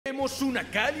Demos una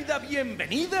cálida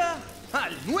bienvenida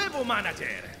al nuevo manager.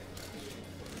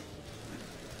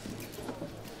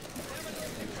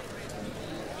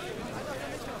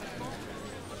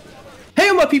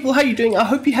 Hey my people, how you doing? I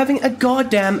hope you're having a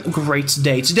goddamn great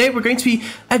day. Today we're going to be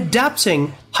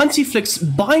adapting Hansi Flick's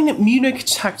Bayern Munich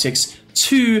tactics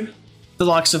to the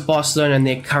likes of Barcelona and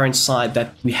their current side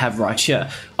that we have right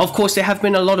here. Of course, there have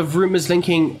been a lot of rumors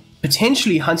linking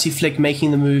potentially Hansi Flick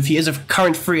making the move. He is a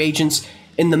current free agent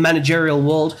in the managerial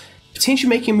world, potentially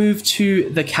making a move to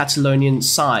the Catalonian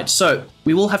side. So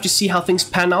we will have to see how things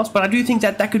pan out, but I do think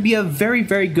that that could be a very,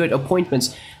 very good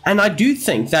appointment. And I do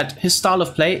think that his style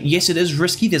of play, yes, it is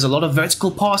risky. There's a lot of vertical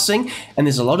passing and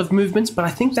there's a lot of movements, but I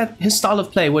think that his style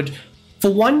of play would,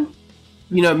 for one,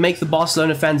 you know, make the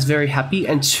Barcelona fans very happy,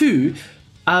 and two,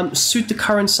 suit the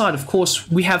current side. Of course,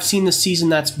 we have seen this season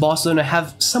that Barcelona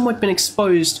have somewhat been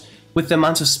exposed with the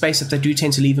amount of space that they do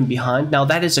tend to leave him behind. Now,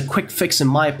 that is a quick fix in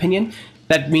my opinion.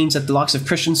 That means that the likes of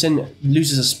Christensen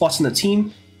loses a spot in the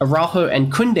team. Araujo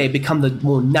and Koundé become the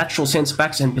more natural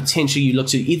centre-backs, and potentially you look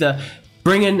to either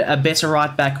bring in a better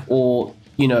right-back or,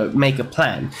 you know, make a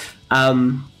plan.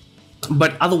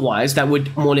 But otherwise, that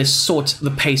would more or less sort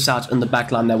the pace out in the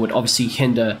back line. That would obviously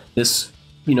hinder this,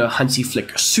 you know, Hansi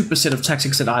Flick super set of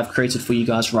tactics that I've created for you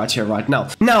guys right here, right now.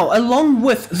 Now, along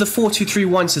with the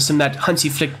 4-2-3-1 system that Hansi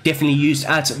Flick definitely used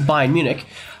at Bayern Munich,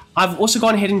 I've also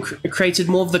gone ahead and created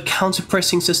more of the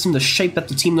counter-pressing system, the shape that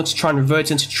the team looks to try and revert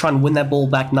into, to try and win that ball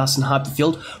back nice and high up the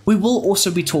field. We will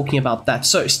also be talking about that.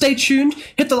 So stay tuned,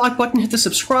 hit the like button, hit the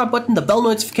subscribe button, the bell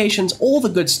notifications, all the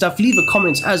good stuff. Leave a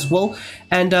comment as well,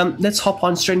 and let's hop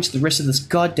on straight into the rest of this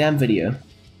goddamn video.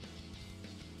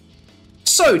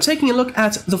 So, taking a look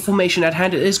at the formation at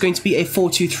hand, it is going to be a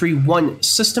 4-2-3-1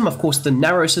 system. Of course, the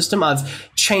narrow system.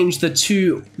 I've changed the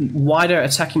two wider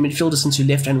attacking midfielders into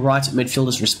left and right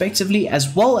midfielders respectively,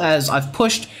 as well as I've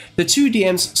pushed the two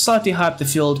DMs slightly high up the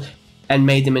field and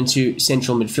made them into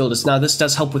central midfielders. Now, this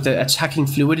does help with the attacking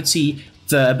fluidity,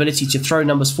 the ability to throw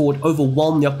numbers forward,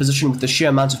 overwhelm the opposition with the sheer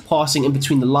amount of passing in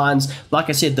between the lines. Like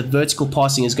I said, the vertical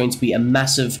passing is going to be a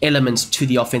massive element to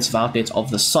the offensive outlet of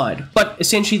the side. But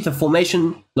essentially, the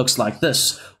formation looks like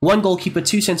this. One goalkeeper,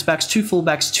 two centre-backs, two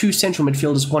full-backs, two central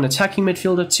midfielders, one attacking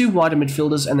midfielder, two wider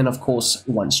midfielders, and then, of course,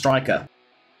 one striker.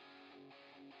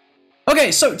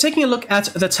 Okay, so taking a look at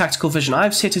the tactical vision,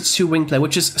 I've set it to wing play,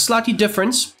 which is slightly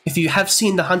different. If you have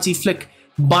seen the Hansi Flick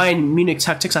Bayern Munich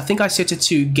tactics, I think I set it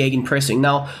to gegenpressing.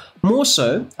 Now, more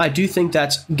so, I do think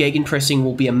that gegenpressing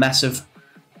will be a massive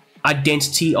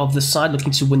identity of the side,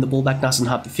 looking to win the ball back nice and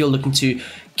high up the field, looking to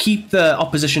keep the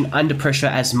opposition under pressure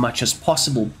as much as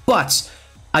possible. But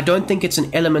I don't think it's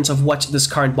an element of what this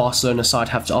current Barcelona side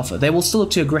have to offer. They will still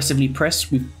look to aggressively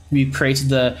press. We've created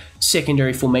the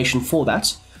secondary formation for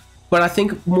that. But I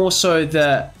think more so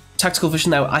the tactical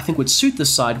vision that I think would suit this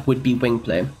side would be wing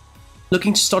play.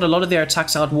 Looking to start a lot of their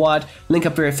attacks out wide, link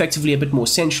up very effectively a bit more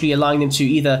centrally, allowing them to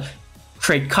either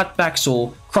create cutbacks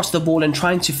or cross the ball and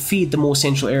trying to feed the more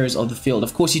central areas of the field.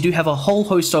 Of course, you do have a whole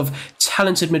host of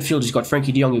talented midfielders. You've got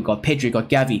Frankie de Jong, you've got Pedri, you've got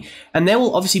Gavi, and they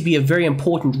will obviously be a very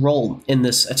important role in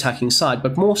this attacking side.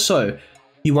 But more so,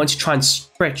 you want to try and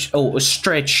stretch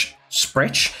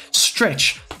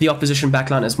the opposition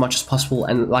backline as much as possible.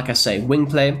 And like I say, wing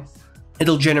play,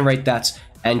 it'll generate that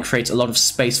and create a lot of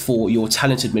space for your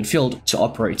talented midfield to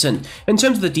operate in. In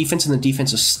terms of the defense and the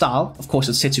defensive style, of course,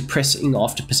 it's set to pressing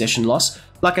after possession loss.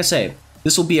 Like I say,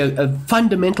 this will be a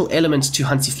fundamental element to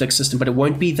Hansi Flick's system, but it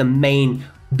won't be the main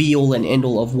be-all and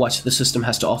end-all of what the system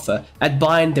has to offer. At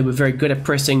Bayern, they were very good at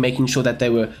pressing, making sure that they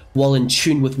were well in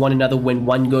tune with one another. When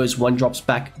one goes, one drops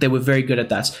back. They were very good at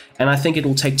that. And I think it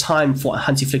will take time for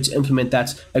Hansi Flick to implement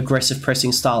that aggressive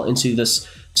pressing style into this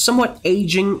somewhat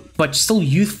aging but still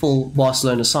youthful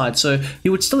Barcelona side. So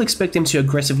you would still expect them to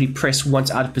aggressively press once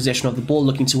out of possession of the ball,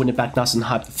 looking to win it back nice and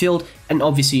high up the field, and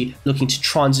obviously looking to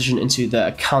transition into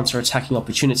the counter-attacking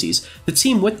opportunities. The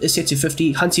team width is set to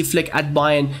 50. Hansi Flick at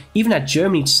Bayern, even at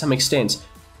Germany to some extent,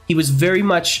 he was very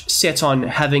much set on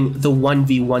having the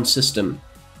 1v1 system,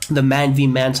 the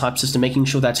man-v-man type system, making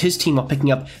sure that his team are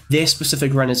picking up their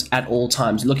specific runners at all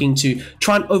times, looking to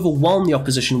try and overwhelm the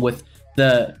opposition with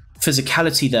the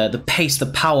physicality, the pace, the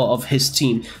power of his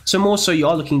team. So more so, you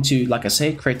are looking to, like I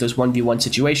say, create those 1v1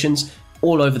 situations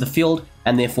all over the field,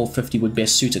 and therefore 50 would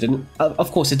best suit it. And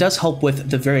of course, it does help with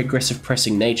the very aggressive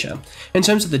pressing nature. In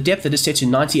terms of the depth, it is set to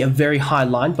 90, a very high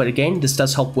line, but again, this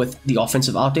does help with the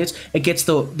offensive outlets. It gets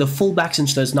the fullbacks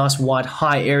into those nice wide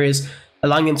high areas,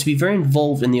 allowing them to be very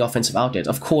involved in the offensive outlet.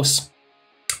 Of course,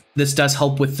 this does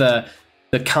help with the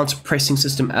the counter pressing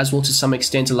system as well to some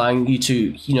extent, allowing you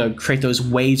to, create those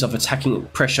waves of attacking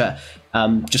pressure,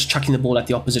 just chucking the ball at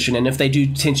the opposition. And if they do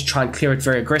tend to try and clear it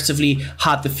very aggressively,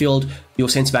 hide the field, your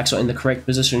centre backs are in the correct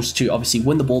positions to obviously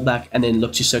win the ball back and then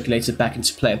look to circulate it back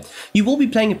into play. You will be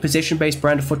playing a possession-based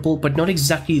brand of football, but not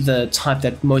exactly the type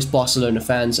that most Barcelona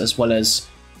fans, as well as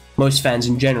most fans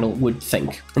in general, would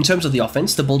think. In terms of the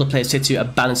offense, the builder plays set to a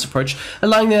balanced approach,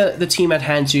 allowing the team at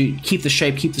hand to keep the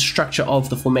shape, keep the structure of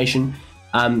the formation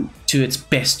to its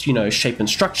best, shape and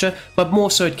structure, but more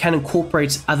so it can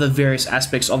incorporate other various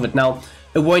aspects of it. Now,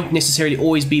 it won't necessarily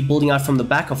always be building out from the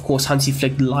back. Of course, Hansi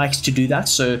Flick likes to do that,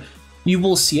 so you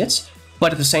will see it.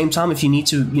 But at the same time, if you need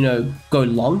to, go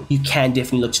long, you can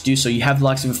definitely look to do so. You have the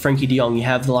likes of a Frenkie de Jong, you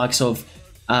have the likes of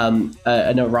an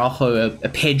Araujo, a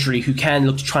Pedri, who can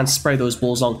look to try and spray those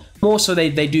balls long. More so,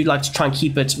 they do like to try and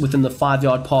keep it within the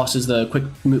 5-yard passes, the quick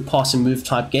pass and move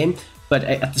type game. But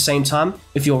at the same time,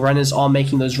 if your runners are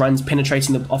making those runs,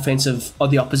 penetrating the offensive or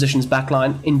the opposition's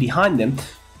backline in behind them,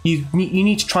 you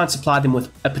need to try and supply them with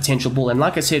a potential ball. And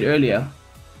like I said earlier,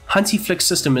 Hansi Flick's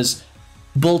system is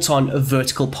built on a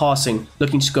vertical passing,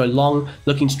 looking to go long,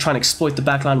 looking to try and exploit the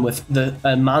backline with the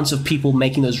amounts of people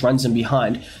making those runs in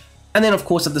behind. And then, of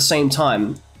course, at the same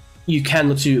time, you can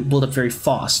look to build up very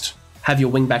fast, have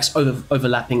your wingbacks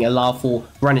overlapping, allow for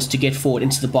runners to get forward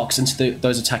into the box, into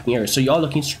those attacking areas. So you are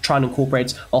looking to try and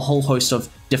incorporate a whole host of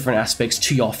different aspects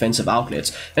to your offensive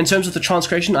outlets. In terms of the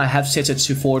transgression, I have set it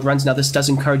to forward runs. Now, this does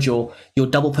encourage your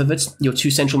double pivots, your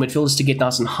two central midfielders to get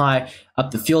nice and high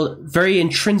up the field. Very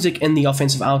intrinsic in the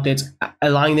offensive outlets,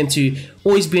 allowing them to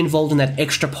always be involved in that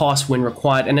extra pass when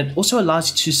required. And it also allows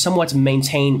you to somewhat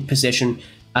maintain possession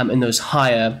in those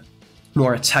higher,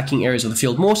 more attacking areas of the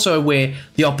field, more so where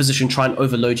the opposition try and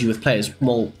overload you with players.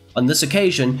 Well, on this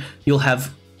occasion, you'll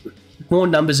have more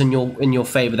numbers in your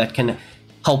favor that can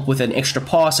help with an extra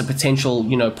pass, a potential,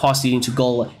 pass leading to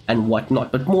goal and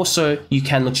whatnot. But more so, you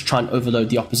can look to try and overload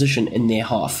the opposition in their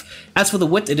half. As for the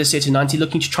width, it is set to 90,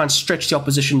 looking to try and stretch the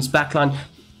opposition's backline,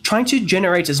 trying to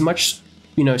generate as much,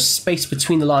 space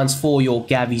between the lines for your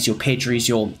Gavis, your Pedris,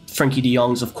 your Frenkie de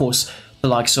Jongs, of course, the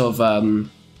likes of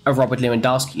Robert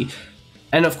Lewandowski.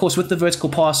 And of course, with the vertical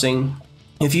passing,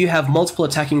 if you have multiple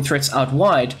attacking threats out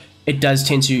wide, it does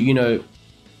tend to,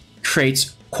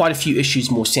 create quite a few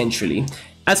issues more centrally.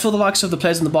 As for the likes of the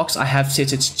players in the box, I have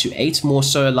set it to 8, more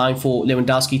so allowing for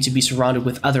Lewandowski to be surrounded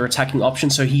with other attacking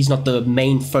options, so he's not the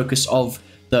main focus of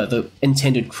the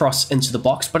intended cross into the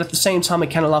box. But at the same time, it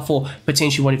can allow for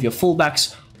potentially one of your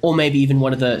fullbacks, or maybe even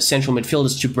one of the central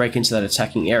midfielders to break into that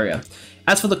attacking area.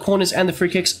 As for the corners and the free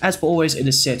kicks, as per always, it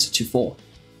is set to 4.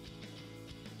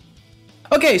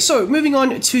 Okay, so moving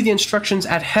on to the instructions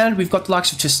at hand, we've got the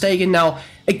likes of ter Stegen. Now,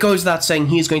 it goes without saying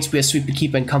he is going to be a sweeper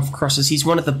keeper and come for crosses. He's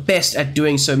one of the best at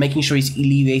doing so, making sure he's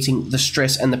alleviating the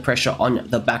stress and the pressure on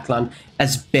the backline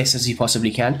as best as he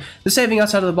possibly can. The saving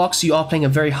outside of the box, you are playing a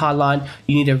very high line.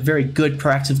 You need a very good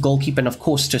proactive goalkeeper, and of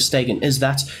course ter Stegen is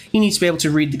that. He needs to be able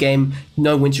to read the game,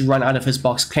 know when to run out of his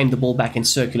box, claim the ball back and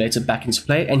circulate it back into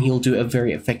play, and he'll do a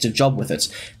very effective job with it.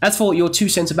 As for your two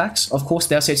centre-backs, of course,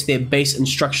 they're set to their base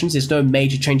instructions. There's no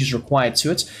major changes required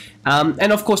to it.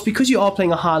 And of course, because you are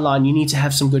playing a high line, you need to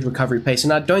have some good recovery pace.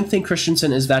 And I don't think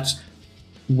Christensen is that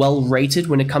well rated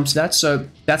when it comes to that. So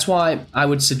that's why I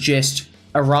would suggest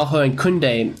Araujo and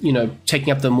Koundé,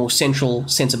 taking up the more central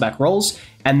centre-back roles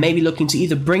and maybe looking to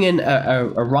either bring in a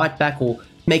right back or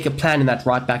make a plan in that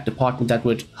right back department that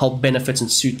would help benefit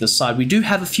and suit the side. We do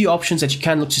have a few options that you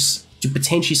can look to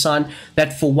potentially sign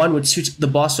that for one would suit the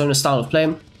Barcelona style of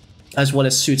play, as well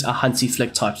as suit a Hansi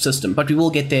Flick type system, but we will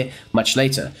get there much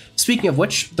later. Speaking of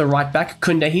which, the right back,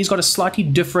 Koundé, he's got a slightly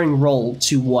differing role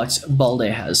to what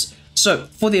Balde has. So,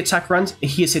 for the attack runs,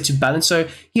 he is set to balance, so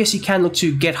yes, he can look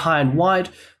to get high and wide,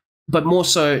 but more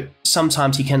so,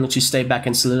 sometimes he can look to stay back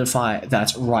and solidify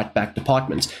that right back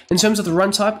department. In terms of the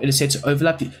run type, it is set to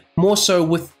overlap. More so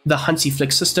with the Hansi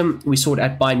Flick system, we saw it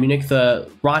at Bayern Munich, the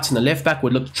right and the left back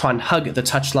would look to try and hug the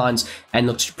touch lines and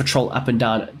look to patrol up and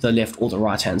down the left or the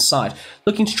right hand side,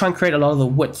 looking to try and create a lot of the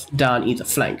width down either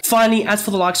flank. Finally, as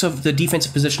for the likes of the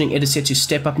defensive positioning, it is set to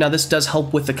step up. Now, this does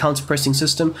help with the counter pressing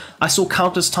system. I saw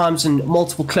countless times in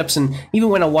multiple clips, and even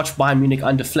when I watched Bayern Munich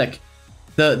under Flick,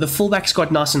 the fullbacks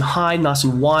got nice and high, nice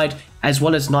and wide, as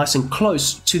well as nice and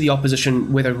close to the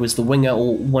opposition, whether it was the winger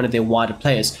or one of their wider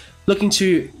players, looking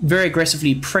to very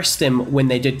aggressively press them when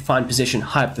they did find position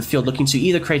high up the field, looking to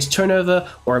either create a turnover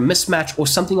or a mismatch or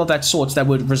something of that sort that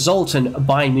would result in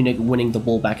Bayern Munich winning the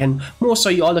ball back. And more so,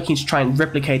 you are looking to try and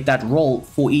replicate that role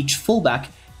for each fullback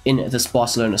in this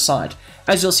Barcelona side.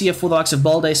 As you'll see here for the likes of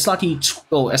Balde, a slight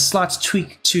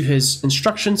tweak to his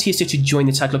instructions. He's set to join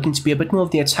the attack, looking to be a bit more of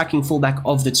the attacking fullback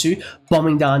of the two,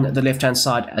 bombing down the left-hand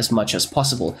side as much as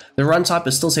possible. The run type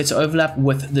is still set to overlap,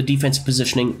 with the defensive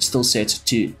positioning still set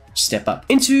to step up.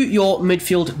 Into your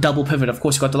midfield double pivot, of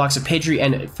course, you've got the likes of Pedri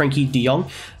and Frenkie de Jong.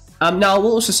 Now, I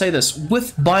will also say this,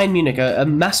 with Bayern Munich, a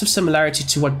massive similarity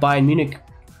to what Bayern Munich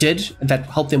did that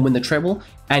helped them win the treble,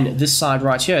 and this side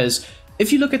right here is,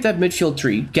 if you look at that midfield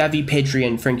three, Gavi, Pedri,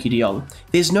 and Frenkie de Jong,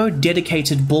 there's no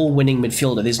dedicated ball-winning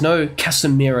midfielder. There's no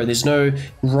Casemiro, there's no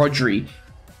Rodri.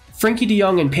 Frenkie de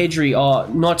Jong and Pedri are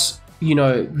not, you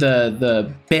know,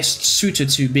 the best suited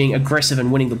to being aggressive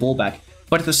and winning the ball back.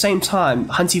 But at the same time,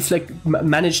 Hansi Flick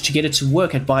managed to get it to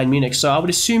work at Bayern Munich, so I would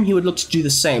assume he would look to do the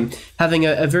same, having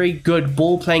a very good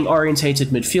ball-playing orientated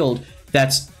midfield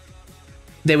that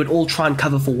they would all try and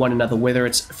cover for one another, whether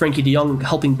it's Frenkie de Jong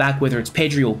helping back, whether it's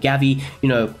Pedri or Gavi, you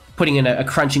know, putting in a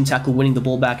crunching tackle, winning the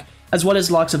ball back, as well as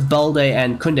the likes of Balde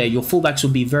and Kunde. Your fullbacks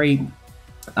will be very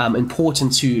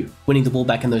important to winning the ball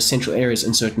back in those central areas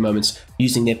in certain moments,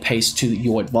 using their pace to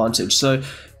your advantage. So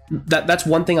that's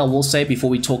one thing I will say before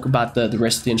we talk about the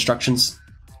rest of the instructions.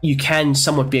 You can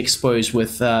somewhat be exposed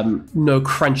with no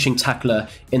crunching tackler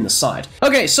in the side.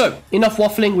 Okay, so enough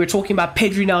waffling. We're talking about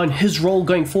Pedri now and his role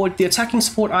going forward. The attacking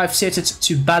support, I've set it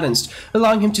to balanced,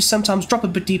 allowing him to sometimes drop a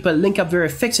bit deeper, link up very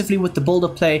effectively with the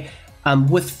build-up play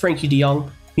with Frenkie de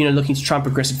Jong, you know, looking to try and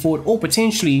progress it forward, or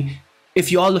potentially,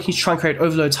 if you are looking to try and create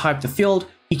overloads high up the field,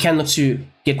 he can look to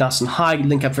get nice and high,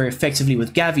 link up very effectively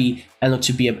with Gavi, and look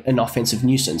to be an offensive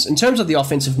nuisance. In terms of the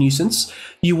offensive nuisance,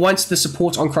 you want the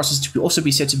support on crosses to also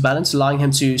be set to balance, allowing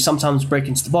him to sometimes break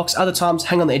into the box, other times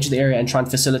hang on the edge of the area and try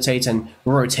and facilitate and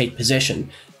rotate possession.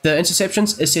 The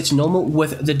interceptions is set to normal,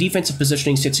 with the defensive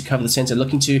positioning set to cover the center,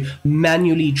 looking to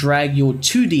manually drag your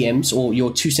two DMs or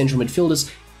your two central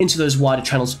midfielders into those wider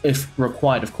channels if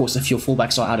required, of course, if your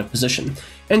fullbacks are out of position.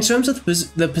 In terms of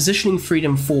the positioning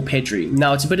freedom for Pedri,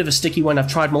 now it's a bit of a sticky one. I've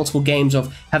tried multiple games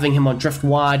of having him on drift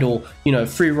wide or, you know,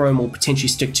 free roam or potentially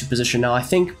stick to position. Now I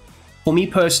think, for me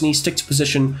personally, stick to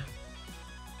position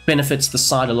benefits the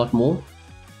side a lot more.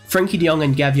 Frenkie de Jong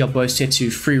and Gavi are both set to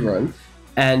free roam,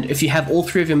 and if you have all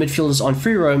three of your midfielders on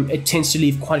free roam, it tends to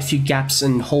leave quite a few gaps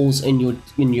and holes in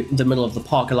the middle of the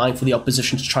park, allowing for the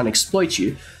opposition to try and exploit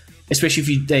you. Especially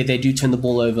if they do turn the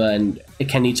ball over, and it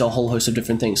can lead to a whole host of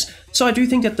different things. So I do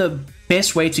think that the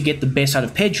best way to get the best out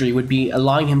of Pedri would be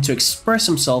allowing him to express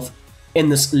himself in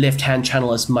this left-hand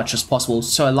channel as much as possible.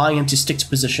 So allowing him to stick to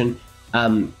position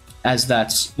as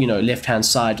that, you know, left-hand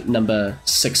side number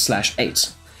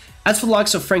 6/8. As for the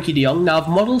likes of Frenkie de Jong, now I've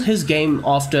modeled his game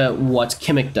after what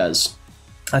Kimmich does.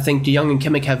 I think de Jong and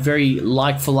Kimmich have very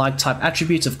like-for-like type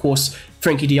attributes. Of course,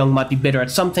 Frenkie de Jong might be better at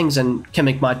some things and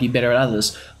Kimmich might be better at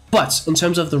others. But in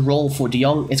terms of the role for de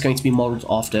Jong, it's going to be modeled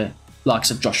after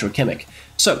likes of Joshua Kimmich.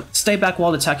 So stay back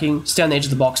while attacking, stay on the edge of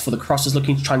the box for the crosses,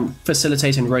 looking to try and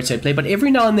facilitate and rotate play. But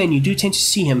every now and then you do tend to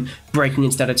see him breaking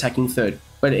into that attacking third.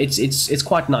 But it's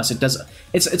quite nice.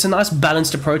 It's a nice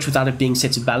balanced approach without it being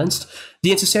set to balanced.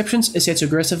 The interceptions is set to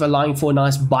aggressive, allowing for a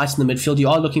nice bite in the midfield. You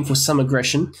are looking for some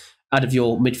aggression out of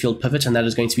your midfield pivot, and that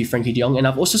is going to be Frenkie de Jong. And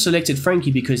I've also selected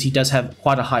Frenkie because he does have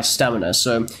quite a high stamina,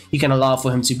 so you can allow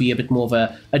for him to be a bit more of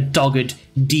a dogged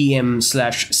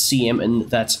DM/CM in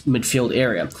that midfield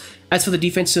area. As for the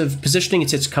defensive positioning,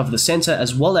 it's set to cover the center,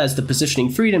 as well as the positioning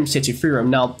freedom set to free roam.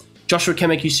 Now, Joshua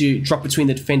Kimmich used to drop between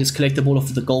the defenders, collect the ball off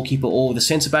of the goalkeeper or the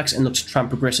centre backs, and look to try and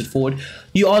progress it forward.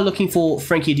 You are looking for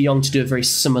Frenkie de Jong to do a very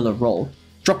similar role.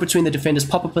 Drop between the defenders,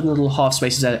 pop up in the little half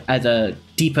spaces at a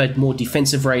deeper, more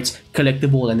defensive rate, collect the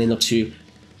ball, and then look to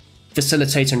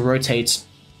facilitate and rotate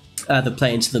the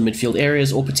play into the midfield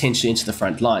areas or potentially into the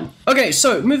front line. Okay,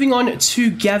 so moving on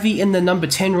to Gavi in the number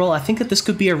 10 role. I think that this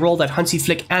could be a role that Hansi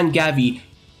Flick and Gavi,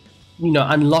 you know,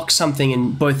 unlock something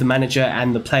in both the manager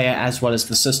and the player as well as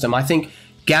the system. I think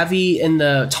Gavi in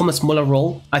the Thomas Muller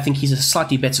role, I think he's a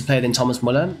slightly better player than Thomas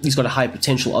Muller. He's got a high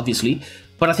potential, obviously,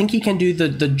 but I think he can do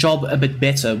the job a bit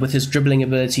better with his dribbling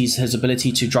abilities, his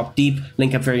ability to drop deep,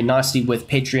 link up very nicely with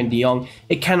Pedri and de Jong.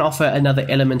 It can offer another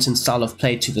element and style of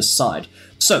play to the side.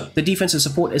 So the defensive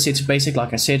support is set to basic,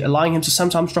 like I said, allowing him to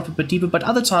sometimes drop a bit deeper, but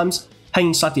other times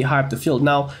hanging slightly higher up the field.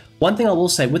 Now, one thing I will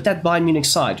say, with that Bayern Munich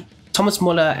side, Thomas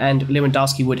Muller and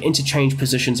Lewandowski would interchange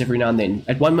positions every now and then.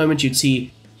 At one moment you'd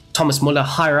see Thomas Muller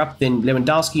higher up than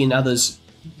Lewandowski, and others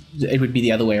it would be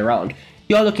the other way around.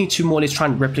 You are looking to more or less try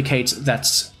and replicate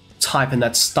that type and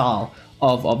that style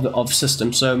of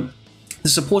system. So the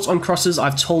supports on crosses,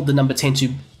 I've told the number 10 to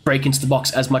break into the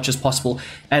box as much as possible,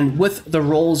 and with the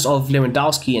roles of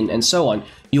Lewandowski and so on,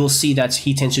 you'll see that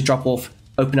he tends to drop off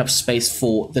open up space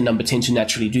for the number 10 to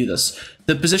naturally do this.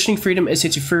 The positioning freedom is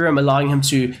set to free roam, allowing him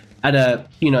to, at a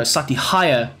slightly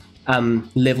higher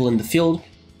level in the field,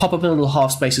 pop up in little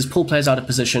half spaces, pull players out of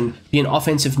position, be an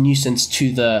offensive nuisance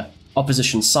to the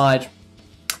opposition side,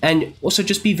 and also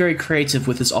just be very creative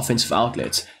with his offensive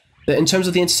outlets. In terms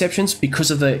of the interceptions,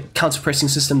 because of the counter-pressing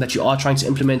system that you are trying to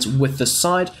implement with this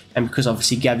side, and because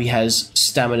obviously Gavi has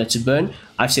stamina to burn,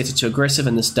 I've set it to aggressive,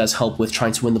 and this does help with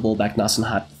trying to win the ball back nice and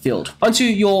high up the field. Onto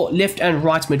your left and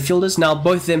right midfielders. Now,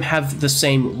 both of them have the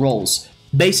same roles.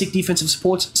 Basic defensive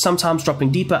support, sometimes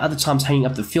dropping deeper, other times hanging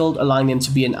up the field, allowing them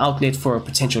to be an outlet for a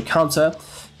potential counter.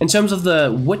 In terms of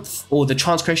the width or the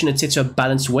chance creation, it's set to a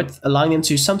balanced width, allowing them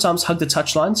to sometimes hug the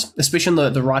touchlines, especially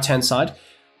on the right-hand side.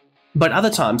 But other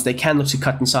times they can look to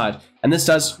cut inside, and this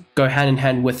does go hand in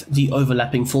hand with the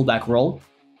overlapping fullback role.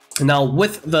 Now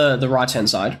with the right hand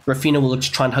side, Rafinha will look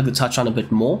to try and hug the touchline a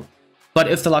bit more,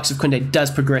 but if the likes of Kunde does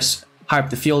progress high up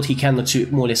the field, he can look to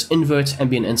more or less invert and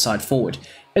be an inside forward.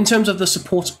 In terms of the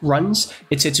support runs,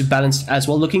 it's set to balanced as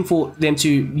well, looking for them to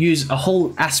use a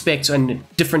whole aspect and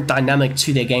different dynamic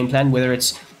to their game plan, whether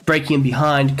it's breaking in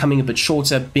behind, coming a bit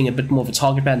shorter, being a bit more of a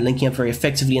target man, linking up very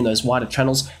effectively in those wider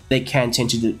channels. They can tend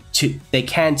to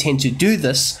do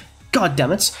this. God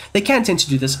damn it! They can tend to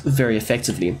do this very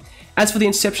effectively. As for the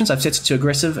interceptions, I've set it to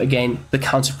aggressive. Again, the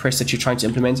counter press that you're trying to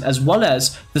implement, as well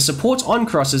as the support on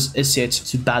crosses, is set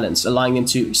to balance, allowing them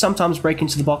to sometimes break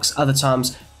into the box, other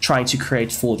times trying to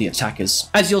create for the attackers.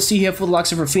 As you'll see here for the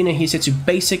likes of Rafinha, he's set to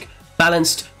basic,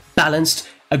 balanced,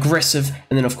 aggressive,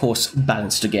 and then of course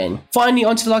balanced again. Finally,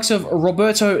 onto the likes of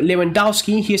Roberto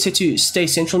Lewandowski. He is set to stay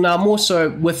central. Now, more so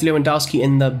with Lewandowski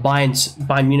in the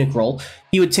Bayern Munich role,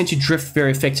 he would tend to drift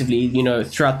very effectively,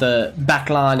 throughout the back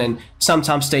line and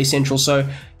sometimes stay central. So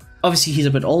obviously he's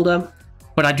a bit older,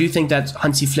 but I do think that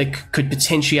Hansi Flick could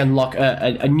potentially unlock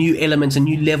a new element, a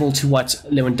new level to what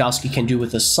Lewandowski can do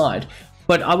with this side.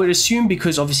 But I would assume,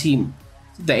 because obviously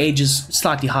the age is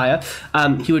slightly higher,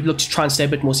 he would look to try and stay a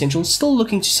bit more central, still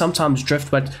looking to sometimes drift,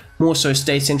 but more so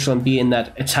stay central and be in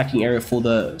that attacking area for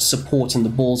the support and the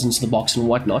balls into the box and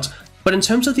whatnot. But in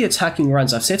terms of the attacking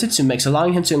runs, I've set it to mix,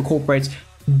 allowing him to incorporate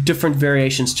different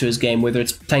variations to his game, whether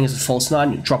it's playing as a false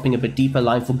nine, dropping a bit deeper,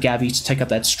 allowing for Gavi to take up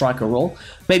that striker role,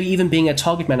 maybe even being a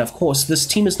target man. Of course, this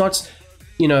team is not,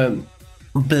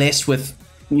 blessed with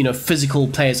physical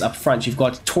players up front. You've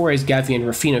got Torres, Gavi, and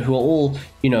Rafinha, who are all,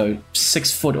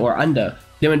 6 foot or under.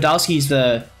 Lewandowski is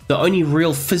the only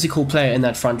real physical player in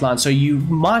that front line, so you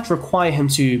might require him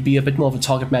to be a bit more of a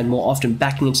target man more often,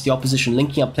 backing into the opposition,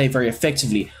 linking up play very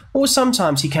effectively, or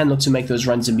sometimes he can look to make those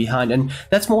runs in behind, and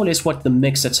that's more or less what the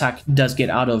mixed attack does get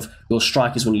out of your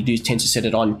strikers when you do tend to set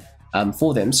it on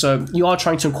for them. So you are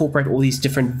trying to incorporate all these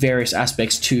different various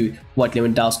aspects to what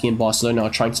Lewandowski and Barcelona are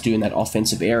trying to do in that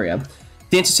offensive area.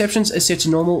 The interceptions is set to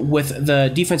normal, with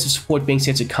the defensive support being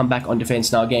set to come back on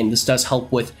defense. Now again, this does help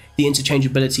with the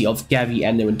interchangeability of Gavi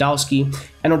and Lewandowski,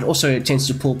 and it also tends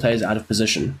to pull players out of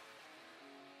position.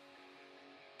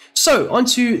 So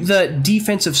onto the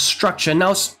defensive structure.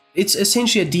 Now it's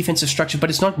essentially a defensive structure, but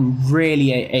it's not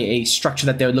really a structure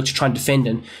that they would look to try and defend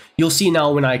in. You'll see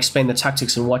now when I explain the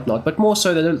tactics and whatnot, but more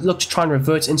so they look to try and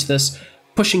revert into this,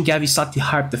 pushing Gavi slightly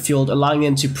higher up the field, allowing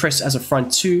him to press as a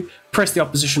front two, press the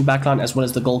opposition backline as well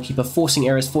as the goalkeeper, forcing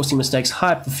errors, forcing mistakes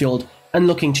high up the field, and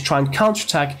looking to try and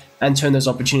counterattack and turn those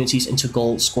opportunities into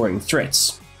goal-scoring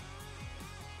threats.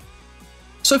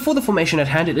 So for the formation at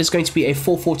hand, it is going to be a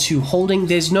 4-4-2 holding.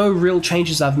 There's no real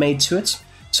changes I've made to it.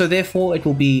 So therefore, it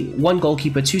will be 1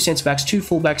 goalkeeper, 2 centre-backs, 2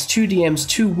 full-backs, 2 DMs,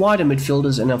 2 wider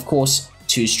midfielders, and of course,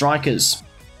 2 strikers.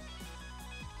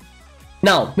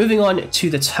 Now, moving on to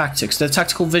the tactics. The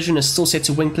tactical vision is still set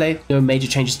to wing play. No major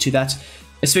changes to that.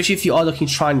 Especially if you are looking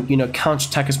to try and,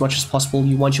 counter-attack as much as possible.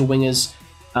 You want your wingers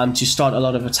to start a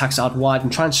lot of attacks out wide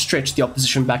and try and stretch the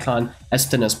opposition backline as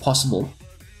thin as possible.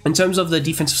 In terms of the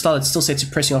defensive style, it's still set to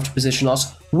pressing after position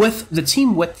loss, with the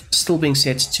team width still being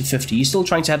set to 50. You're still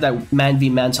trying to have that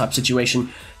man-v-man type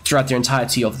situation throughout the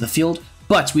entirety of the field.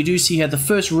 But we do see here the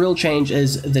first real change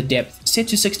is the depth, set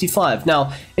to 65.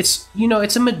 Now, it's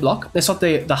a mid-block. It's not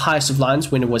the highest of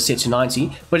lines when it was set to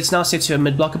 90, but it's now set to a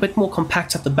mid-block, a bit more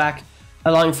compact at the back,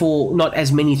 allowing for not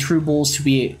as many through balls to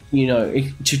be,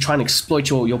 to try and exploit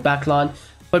your back line.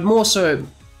 But more so,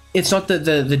 it's not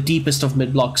the deepest of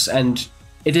mid-blocks, and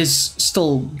it is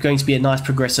still going to be a nice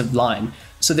progressive line.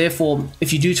 So therefore,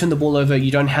 if you do turn the ball over, you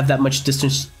don't have that much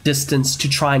distance to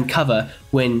try and cover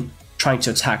when trying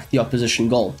to attack the opposition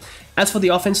goal. As for the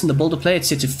offense and the build-up play, it's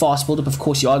set to fast build-up. Of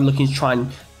course, you are looking to try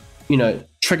and,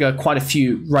 trigger quite a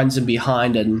few runs in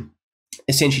behind and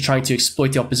essentially trying to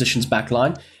exploit the opposition's back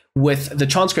line. with the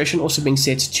transgression also being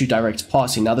set to direct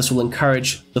passing. Now this will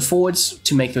encourage the forwards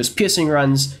to make those piercing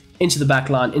runs into the back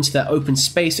line, into that open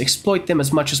space, exploit them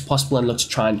as much as possible and look to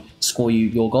try and score you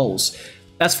your goals.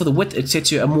 As for the width, it's set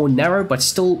to a more narrow but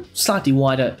still slightly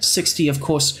wider 60. Of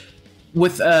course,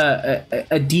 with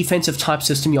a defensive type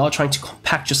system, you are trying to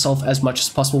compact yourself as much as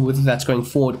possible, whether that's going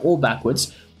forward or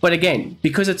backwards. But again,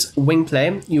 because it's wing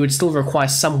play, you would still require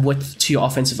some width to your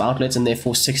offensive outlets, and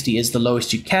therefore 60 is the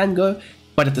lowest you can go,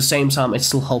 but at the same time it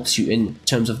still helps you in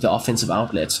terms of the offensive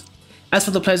outlets. As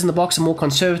for the players in the box, are more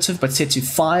conservative but set to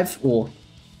 5 or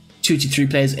 2 to 3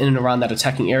 players in and around that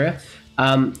attacking area.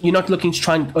 You're not looking to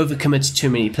try and overcommit to too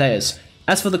many players.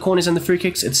 As for the corners and the free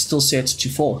kicks, it's still set to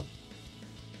 4.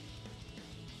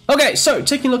 Okay, so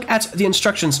taking a look at the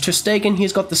instructions, Ter Stegen,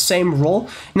 he's got the same role.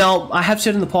 Now, I have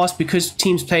said in the past, because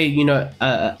teams play,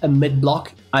 a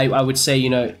mid-block, I would say,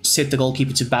 set the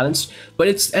goalkeeper to balanced, but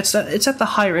it's at the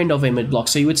higher end of a mid-block,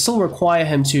 so you would still require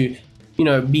him to,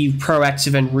 be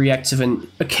proactive and reactive and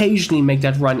occasionally make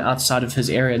that run outside of his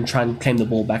area and try and claim the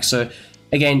ball back. So,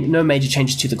 again, no major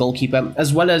changes to the goalkeeper,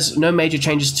 as well as no major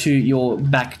changes to your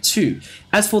back two.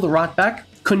 As for the right back,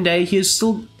 Koundé, he is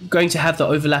still going to have the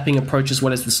overlapping approach as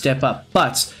well as the step up,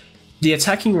 but the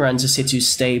attacking runs are set to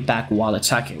stay back while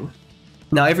attacking.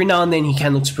 Now, every now and then he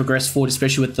can look to progress forward,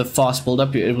 especially with the fast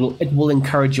build-up. It will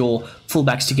encourage your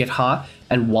fullbacks to get high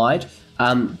and wide,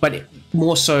 but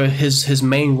more so his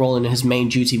main role and his main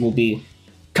duty will be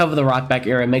cover the right back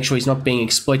area, make sure he's not being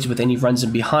exploited with any runs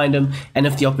in behind him, and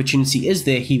if the opportunity is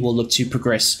there, he will look to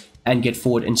progress and get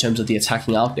forward in terms of the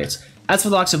attacking outlets. As for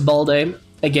the likes of Balde,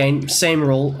 again, same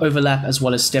role, overlap as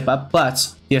well as step up,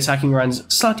 but the attacking runs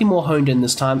slightly more honed in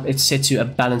this time. It's set to a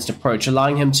balanced approach,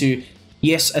 allowing him to,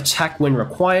 yes, attack when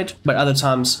required, but other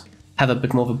times have a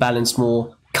bit more of a balanced,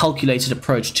 more calculated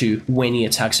approach to when he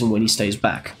attacks and when he stays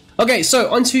back. Okay,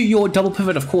 so onto your double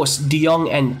pivot, of course, De Jong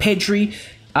and Pedri.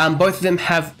 Both of them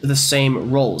have the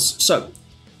same roles. So,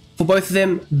 for both of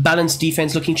them, balanced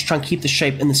defense, looking to try and keep the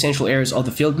shape in the central areas of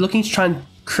the field, looking to try and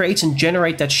create and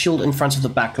generate that shield in front of the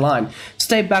back line.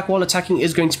 Stay back while attacking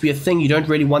is going to be a thing. You don't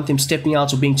really want them stepping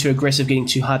out or being too aggressive, getting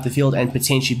too high at the field and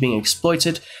potentially being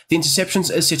exploited. The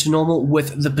interceptions is set to normal,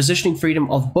 with the positioning freedom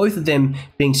of both of them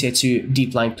being set to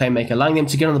deep lying playmaker, allowing them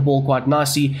to get on the ball quite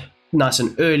nicely, nice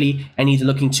and early, and either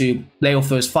looking to lay off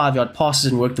those 5-yard passes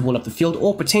and work the ball up the field,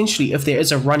 or potentially, if there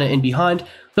is a runner in behind,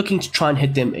 looking to try and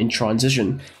hit them in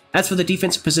transition. As for the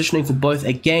defensive positioning for both,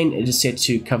 again, it is set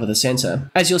to cover the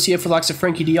center. As you'll see here for the likes of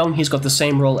Frenkie de Jong, he's got the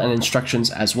same role and instructions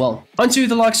as well. Onto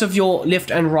the likes of your left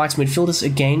and right midfielders,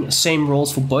 again, same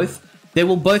roles for both. They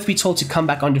will both be told to come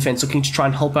back on defense, looking to try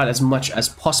and help out as much as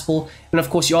possible. And of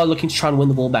course, you are looking to try and win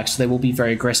the ball back, so they will be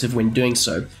very aggressive when doing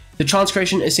so. The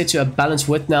transgression is set to a balanced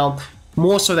width now.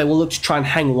 More so, they will look to try and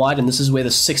hang wide, and this is where the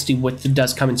 60 width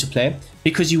does come into play,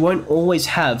 because you won't always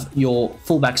have your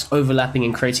fullbacks overlapping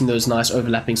and creating those nice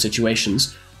overlapping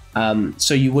situations.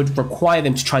 So you would require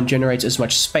them to try and generate as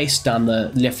much space down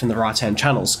the left and the right hand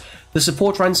channels. The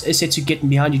support runs is set to get in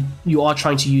behind you. You are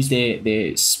trying to use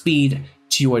their speed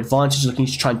to your advantage, looking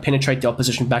to try and penetrate the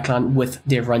opposition backline with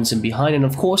their runs in behind. And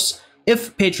of course,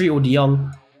 if Pedri or De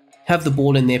Jong have the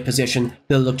ball in their possession,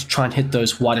 they'll look to try and hit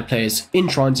those wider players in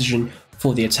transition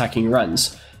for the attacking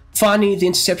runs. Finally, the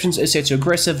interceptions is set to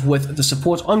aggressive, with the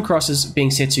support on crosses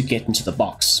being set to get into the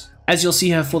box. As you'll see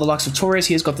here for the likes of Torres,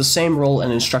 he has got the same role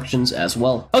and instructions as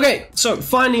well. Okay, so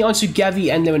finally onto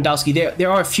Gavi and Lewandowski.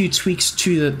 There are a few tweaks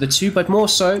to the two, but more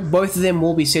so, both of them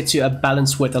will be set to a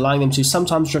balanced width, allowing them to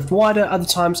sometimes drift wider, other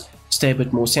times stay a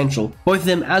bit more central. Both of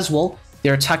them as well,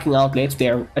 their attacking outlets,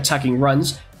 their attacking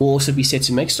runs will also be set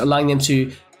to mixed, allowing them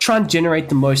to try and generate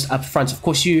the most up front. Of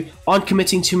course, you aren't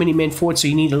committing too many men forward, so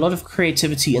you need a lot of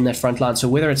creativity in that front line. So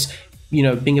whether it's,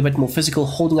 being a bit more physical,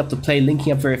 holding up the play,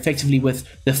 linking up very effectively with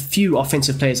the few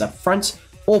offensive players up front,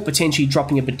 or potentially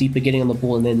dropping a bit deeper, getting on the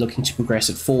ball and then looking to progress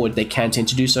it forward, they can tend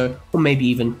to do so, or maybe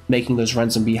even making those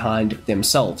runs in behind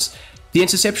themselves. The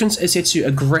interceptions is set to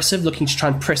aggressive, looking to try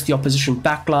and press the opposition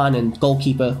backline and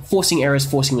goalkeeper, forcing errors,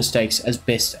 forcing mistakes as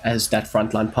best as that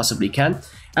front line possibly can.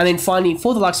 And then finally,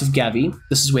 for the likes of Gavi,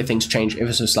 this is where things change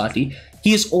ever so slightly.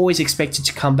 He is always expected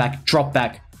to come back, drop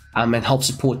back, and help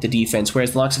support the defense.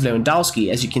 Whereas the likes of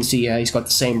Lewandowski, as you can see here, he's got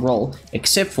the same role,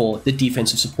 except for the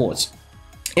defensive support.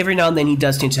 Every now and then he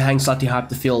does tend to hang slightly high up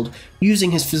the field,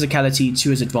 using his physicality to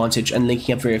his advantage and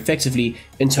linking up very effectively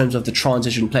in terms of the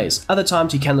transition plays. Other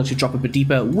times he can look to drop a bit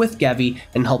deeper with Gavi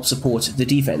and help support the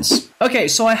defense. Okay,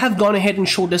 so I have gone ahead and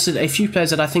shortlisted a few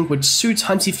players that I think would suit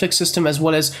Hansi Flick's system, as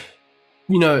well as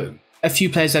a few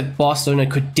players that Barcelona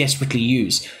could desperately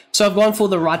use. So I've gone for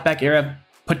the right back area,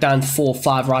 put down 4 or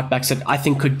 5 right backs that I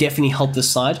think could definitely help this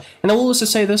side. And I will also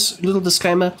say this little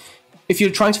disclaimer: if you're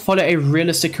trying to follow a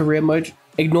realistic career mode,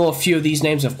 ignore a few of these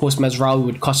names. Of course, Mazraoui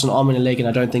would cost an arm and a leg, and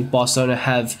I don't think Barcelona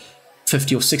have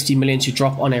 50 or 60 million to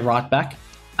drop on a right back.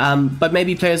 But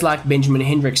maybe players like Benjamin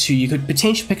Hendricks, who you could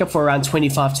potentially pick up for around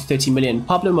 25 to 30 million.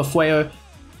 Pablo Mafueo,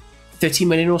 30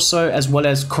 million or so, as well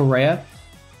as Correa.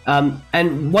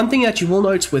 And one thing that you will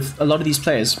note with a lot of these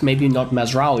players, maybe not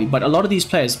Mazraoui, but a lot of these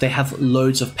players, they have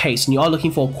loads of pace, and you are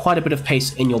looking for quite a bit of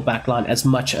pace in your back line as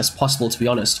much as possible, to be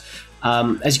honest.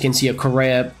 As you can see, a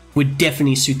Correa would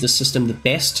definitely suit the system the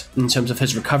best in terms of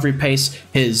his recovery pace,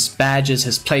 his badges,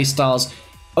 his play styles.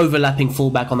 Overlapping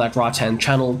fullback on that right-hand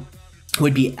channel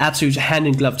would be absolute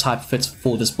hand-in-glove type fit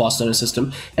for this Barcelona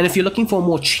system. And if you're looking for a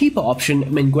more cheaper option,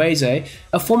 Mingueza,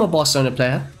 a former Barcelona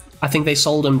player, I think they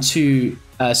sold him to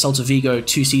Celta Vigo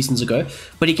 2 seasons ago,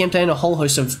 but he can play in a whole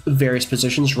host of various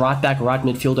positions: right back, right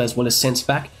midfielder, as well as centre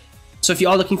back. So if you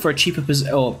are looking for a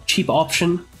cheaper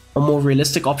option, a more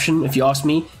realistic option, if you ask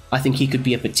me, I think he could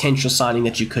be a potential signing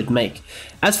that you could make.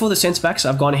 As for the centre backs,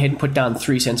 I've gone ahead and put down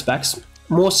 3 centre backs.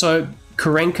 More so,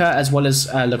 Karenka as well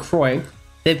as Lacroix,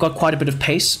 they've got quite a bit of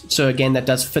pace, so again, that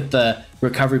does fit the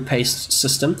recovery pace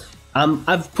system.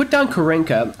 I've put down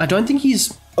Karenka. I don't think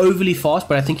he's overly fast,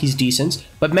 but I think he's decent,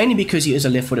 but mainly because he is a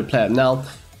left-footed player. Now,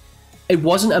 it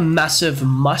wasn't a massive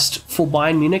must for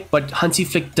Bayern Munich, but Hansi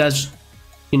Flick does,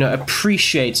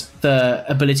 appreciate the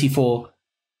ability for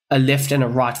a left and a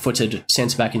right-footed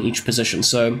centre-back in each position.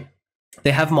 So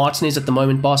they have Martinez at the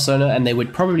moment, Barcelona, and they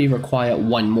would probably require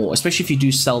one more, especially if you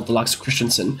do sell the likes of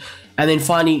Christensen. And then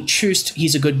finally, Chust,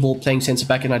 he's a good ball-playing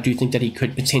centre-back, and I do think that he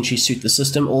could potentially suit the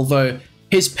system, although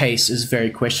his pace is very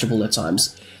questionable at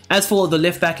times. As for the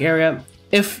left-back area,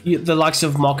 if the likes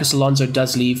of Marcos Alonso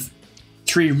does leave,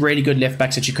 3 really good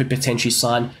left-backs that you could potentially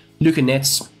sign. Luka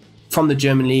Netz from the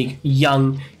German league,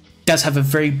 young, does have a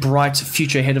very bright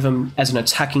future ahead of him as an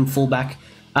attacking fullback.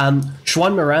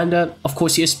 Juan Miranda, of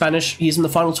course, he is Spanish. He is in the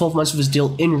final 12 months of his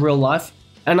deal in real life.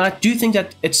 And I do think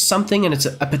that it's something, and it's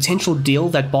a potential deal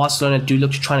that Barcelona do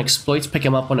look to try and exploit, pick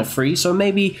him up on a free. So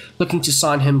maybe looking to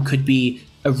sign him could be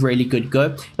a really good go.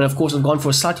 And of course, I've gone for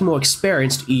a slightly more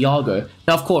experienced Iago.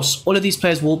 Now, of course, all of these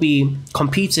players will be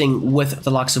competing with the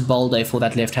likes of Balde for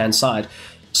that left-hand side.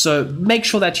 So make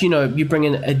sure that, you bring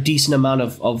in a decent amount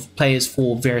of players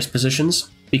for various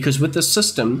positions, because with the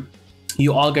system,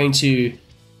 you are going to,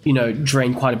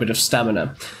 drain quite a bit of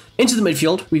stamina. Into the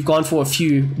midfield, we've gone for a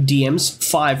few DMs,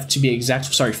 4 to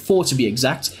be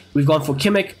exact. We've gone for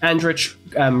Kimmich, Andrich,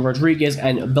 Rodriguez,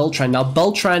 and Beltran. Now,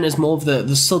 Beltran is more of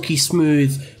the silky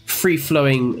smooth,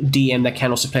 free-flowing DM that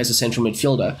can also play as a central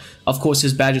midfielder. Of course,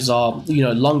 his badges are,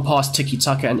 long pass,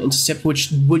 tiki-taka, and intercept,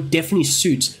 which would definitely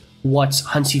suit what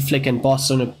Hansi Flick and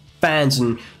Barcelona fans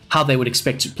and how they would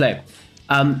expect to play.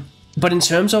 But in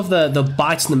terms of the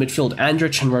bites in the midfield,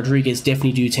 Andrich and Rodriguez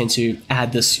definitely do tend to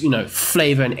add this,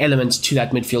 flavor and elements to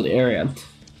that midfield area.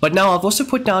 But now I've also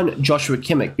put down Joshua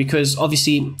Kimmich, because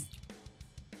obviously,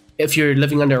 if you're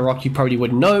living under a rock, you probably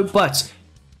wouldn't know, but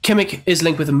Kimmich is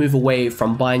linked with a move away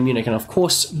from Bayern Munich, and of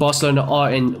course, Barcelona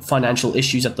are in financial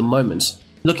issues at the moment,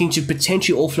 looking to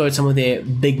potentially offload some of their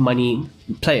big money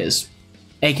players,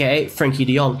 aka Frenkie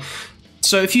de Jong.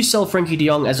 So if you sell Frenkie de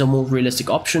Jong as a more realistic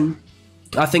option,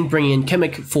 I think bringing in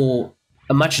Kimmich for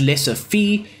a much lesser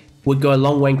fee would go a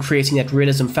long way in creating that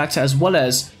realism factor, as well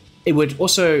as it would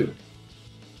also,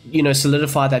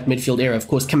 solidify that midfield area. Of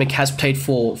course, Kimmich has played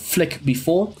for Flick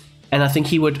before, and I think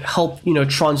he would help,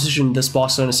 transition this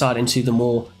Barcelona side into the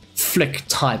more Flick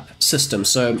type system.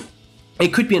 So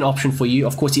it could be an option for you.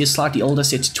 Of course, he is slightly older,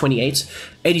 set to 28,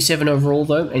 87 overall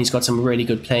though, and he's got some really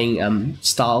good playing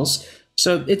styles.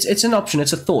 So it's an option,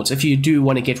 it's a thought, if you do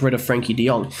want to get rid of Frenkie de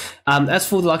Jong. As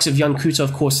for the likes of Jan Kuta,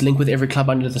 of course, linked with every club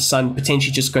under the sun,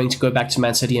 potentially just going to go back to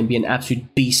Man City and be an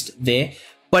absolute beast there.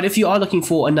 But if you are looking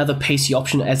for another pacey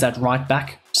option as that right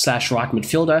back / right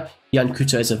midfielder, Jan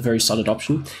Kuta is a very solid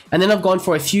option. And then I've gone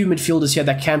for a few midfielders here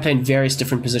that can play in various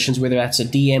different positions, whether that's a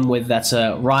DM, whether that's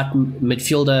a right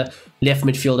midfielder, left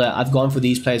midfielder. I've gone for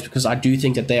these players because I do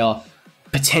think that they are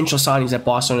potential signings that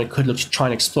Barcelona could look to try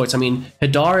and exploit. I mean,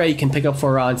 Hidaria you can pick up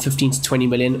for around 15 to 20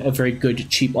 million, a very good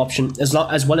cheap option, as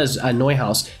well as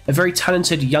Neuhaus, a very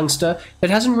talented youngster that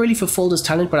hasn't really fulfilled his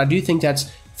talent, but I do think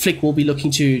that Flick will be looking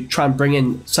to try and bring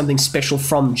in something special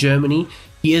from Germany.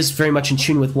 He is very much in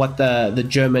tune with what the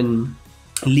German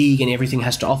league and everything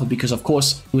has to offer, because of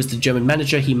course he was the German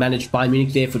manager, he managed Bayern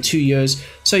Munich there for 2 years,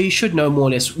 so he should know more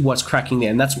or less what's cracking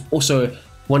there, and that's also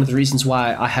one of the reasons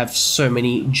why I have so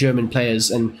many German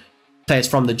players and players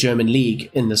from the German league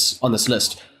on this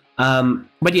list.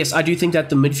 But yes, I do think that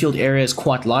the midfield area is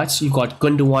quite light. So you've got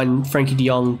Gundogan, Frankie de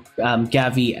Jong,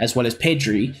 Gavi, as well as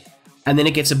Pedri. And then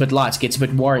it gets a bit light, it gets a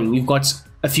bit worrying. You've got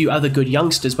a few other good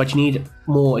youngsters, but you need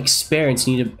more experience,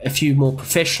 you need a few more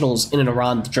professionals in and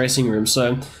around the dressing room.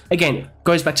 So again, it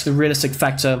goes back to the realistic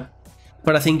factor.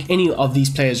 But I think any of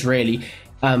these players really,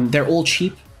 they're all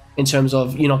cheap in terms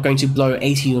of you're not going to blow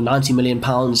 80 or 90 million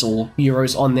pounds or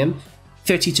euros on them.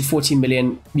 30 to 40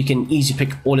 million, you can easily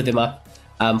pick all of them up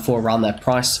for around that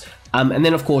price. And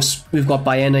then of course, we've got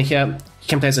Baena here. He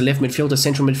can play as a left midfielder,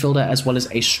 central midfielder, as well as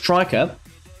a striker.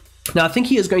 Now, I think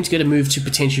he is going to get a move to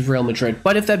potentially Real Madrid,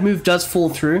 but if that move does fall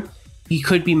through, he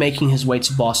could be making his way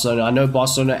to Barcelona. I know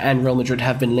Barcelona and Real Madrid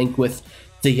have been linked with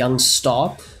the young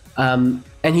star, and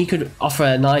he could offer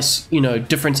a nice,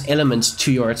 different element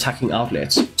to your attacking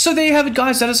outlets. So there you have it,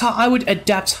 guys. That is how I would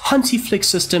adapt Hansi Flick's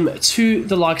system to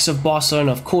the likes of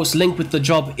Barcelona. Of course, linked with the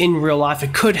job in real life.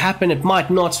 It could happen, it might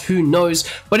not, who knows.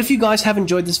 But if you guys have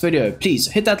enjoyed this video, please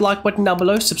hit that like button down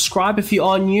below. Subscribe if you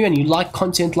are new and you like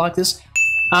content like this.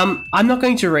 I'm not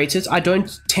going to rate it. I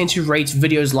don't tend to rate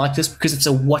videos like this because it's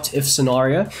a what-if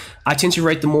scenario. I tend to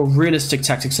rate the more realistic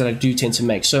tactics that I do tend to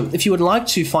make. So if you would like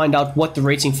to find out what the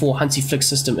rating for Hansi Flick's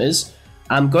system is,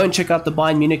 go and check out the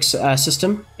Bayern Munich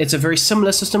system. It's a very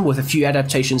similar system with a few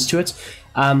adaptations to it.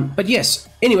 But yes,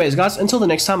 anyways, guys, until the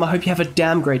next time, I hope you have a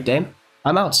damn great day.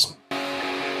 I'm out.